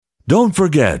Don't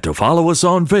forget to follow us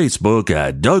on Facebook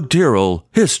at Doug Tyrrell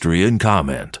History and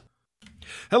Comment.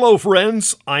 Hello,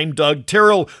 friends. I'm Doug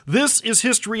Tyrrell. This is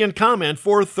History and Comment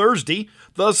for Thursday,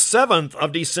 the 7th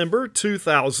of December,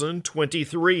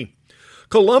 2023.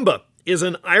 Columba is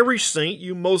an Irish saint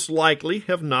you most likely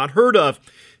have not heard of.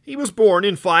 He was born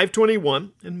in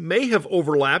 521 and may have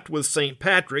overlapped with St.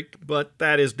 Patrick, but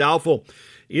that is doubtful.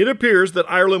 It appears that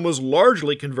Ireland was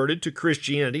largely converted to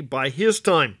Christianity by his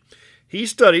time. He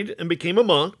studied and became a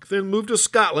monk, then moved to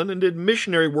Scotland and did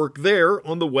missionary work there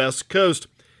on the west coast.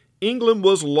 England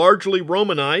was largely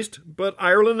Romanized, but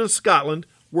Ireland and Scotland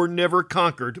were never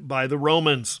conquered by the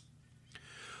Romans.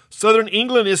 Southern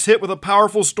England is hit with a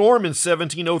powerful storm in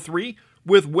 1703,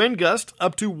 with wind gusts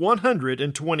up to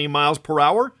 120 miles per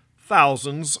hour.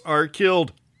 Thousands are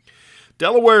killed.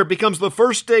 Delaware becomes the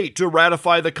first state to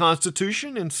ratify the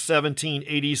Constitution in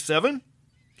 1787.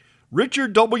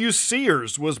 Richard W.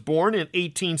 Sears was born in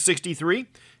 1863.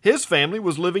 His family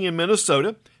was living in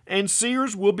Minnesota, and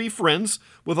Sears will be friends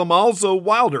with Amalzo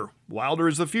Wilder. Wilder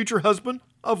is the future husband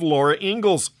of Laura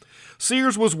Ingalls.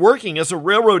 Sears was working as a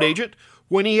railroad agent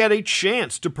when he had a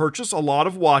chance to purchase a lot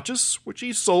of watches, which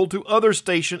he sold to other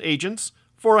station agents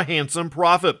for a handsome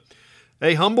profit.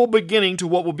 A humble beginning to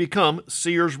what will become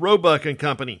Sears Roebuck and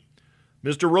Company.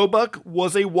 Mr. Roebuck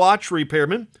was a watch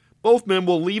repairman. Both men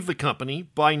will leave the company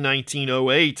by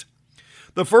 1908.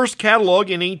 The first catalog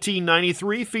in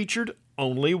 1893 featured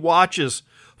only watches.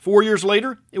 4 years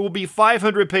later, it will be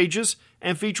 500 pages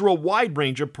and feature a wide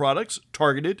range of products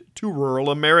targeted to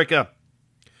rural America.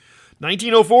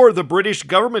 1904, the British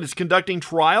government is conducting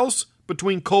trials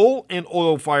between coal and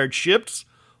oil-fired ships.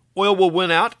 Oil will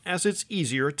win out as it's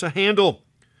easier to handle.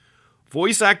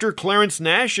 Voice actor Clarence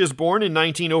Nash is born in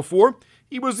 1904.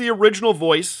 He was the original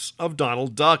voice of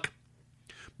Donald Duck.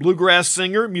 Bluegrass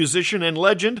singer, musician, and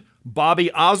legend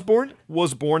Bobby Osborne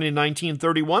was born in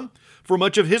 1931. For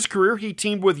much of his career, he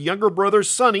teamed with younger brother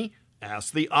Sonny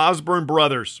as the Osborne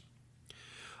Brothers.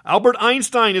 Albert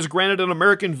Einstein is granted an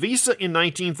American visa in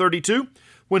 1932.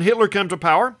 When Hitler came to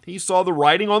power, he saw the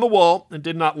writing on the wall and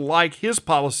did not like his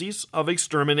policies of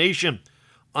extermination.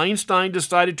 Einstein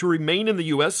decided to remain in the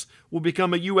U.S., will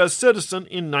become a U.S. citizen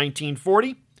in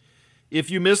 1940. If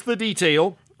you missed the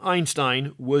detail,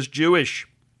 Einstein was Jewish.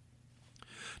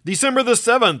 December the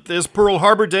 7th is Pearl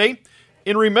Harbor Day,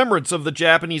 in remembrance of the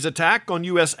Japanese attack on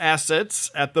U.S. assets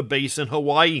at the base in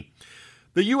Hawaii.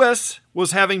 The U.S.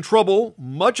 was having trouble,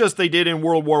 much as they did in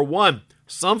World War I.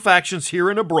 Some factions here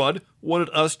and abroad wanted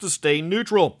us to stay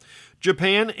neutral.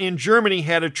 Japan and Germany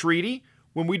had a treaty.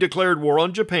 When we declared war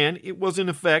on Japan, it was in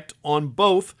effect on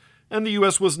both, and the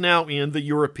U.S. was now in the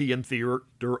European theater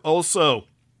also.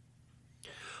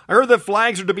 I heard that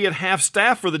flags are to be at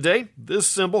half-staff for the day. This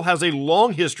symbol has a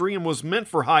long history and was meant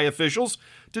for high officials.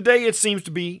 Today it seems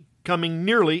to be becoming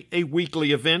nearly a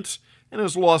weekly event and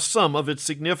has lost some of its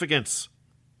significance.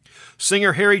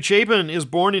 Singer Harry Chapin is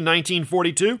born in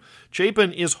 1942.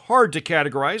 Chapin is hard to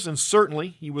categorize, and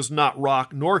certainly he was not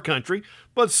rock nor country,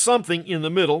 but something in the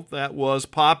middle that was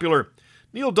popular.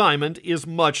 Neil Diamond is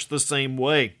much the same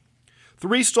way.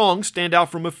 3 songs stand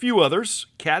out from a few others.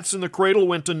 Cats in the Cradle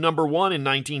went to number 1 in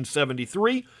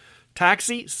 1973.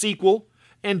 Taxi, Sequel,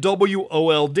 and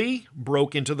WOLD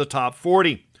broke into the top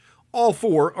 40. All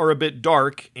 4 are a bit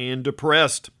dark and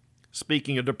depressed.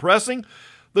 Speaking of depressing,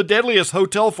 the deadliest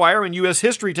hotel fire in U.S.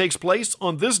 history takes place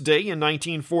on this day in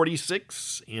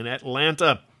 1946 in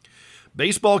Atlanta.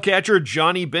 Baseball catcher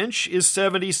Johnny Bench is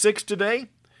 76 today.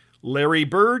 Larry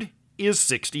Bird is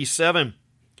 67.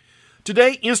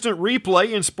 Today, instant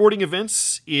replay in sporting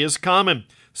events is common.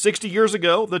 60 years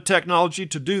ago, the technology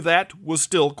to do that was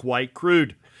still quite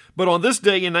crude. But on this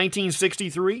day in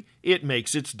 1963, it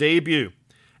makes its debut.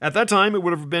 At that time, it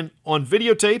would have been on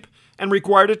videotape and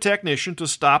required a technician to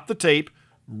stop the tape,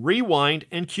 rewind,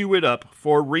 and cue it up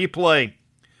for replay.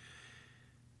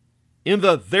 In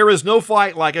the There Is No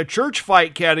Fight Like a Church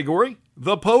Fight category,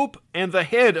 the Pope and the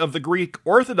head of the Greek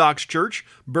Orthodox Church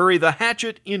bury the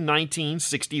hatchet in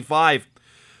 1965.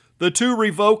 The two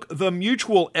revoke the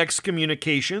mutual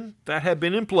excommunication that had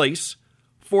been in place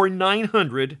for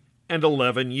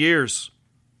 911 years.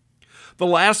 The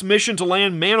last mission to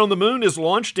land man on the moon is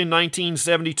launched in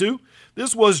 1972.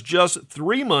 This was just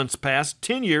 3 months past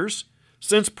 10 years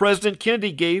since President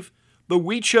Kennedy gave the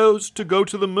 "We Chose to Go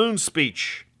to the Moon"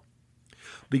 speech.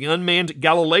 The unmanned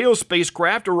Galileo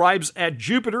spacecraft arrives at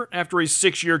Jupiter after a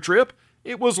 6-year trip.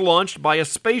 It was launched by a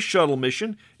space shuttle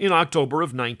mission in October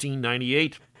of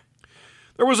 1998.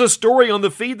 There was a story on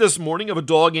the feed this morning of a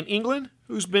dog in England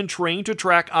who's been trained to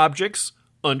track objects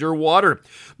underwater.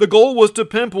 The goal was to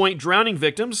pinpoint drowning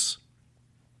victims.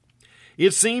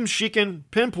 It seems she can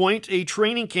pinpoint a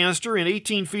training canister in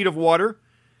 18 feet of water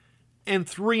and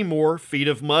 3 more feet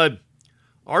of mud.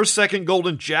 Our second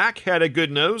Golden Jack had a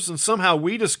good nose, and somehow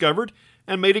we discovered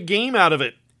and made a game out of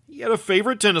it. He had a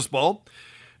favorite tennis ball,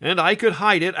 and I could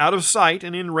hide it out of sight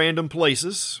and in random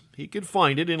places. He could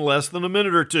find it in less than a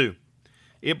minute or two.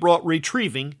 It brought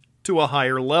retrieving to a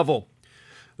higher level.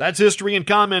 That's History and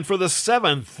Comment for the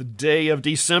 7th day of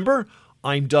December.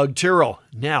 I'm Doug Tyrrell.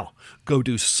 Now, go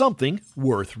do something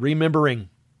worth remembering.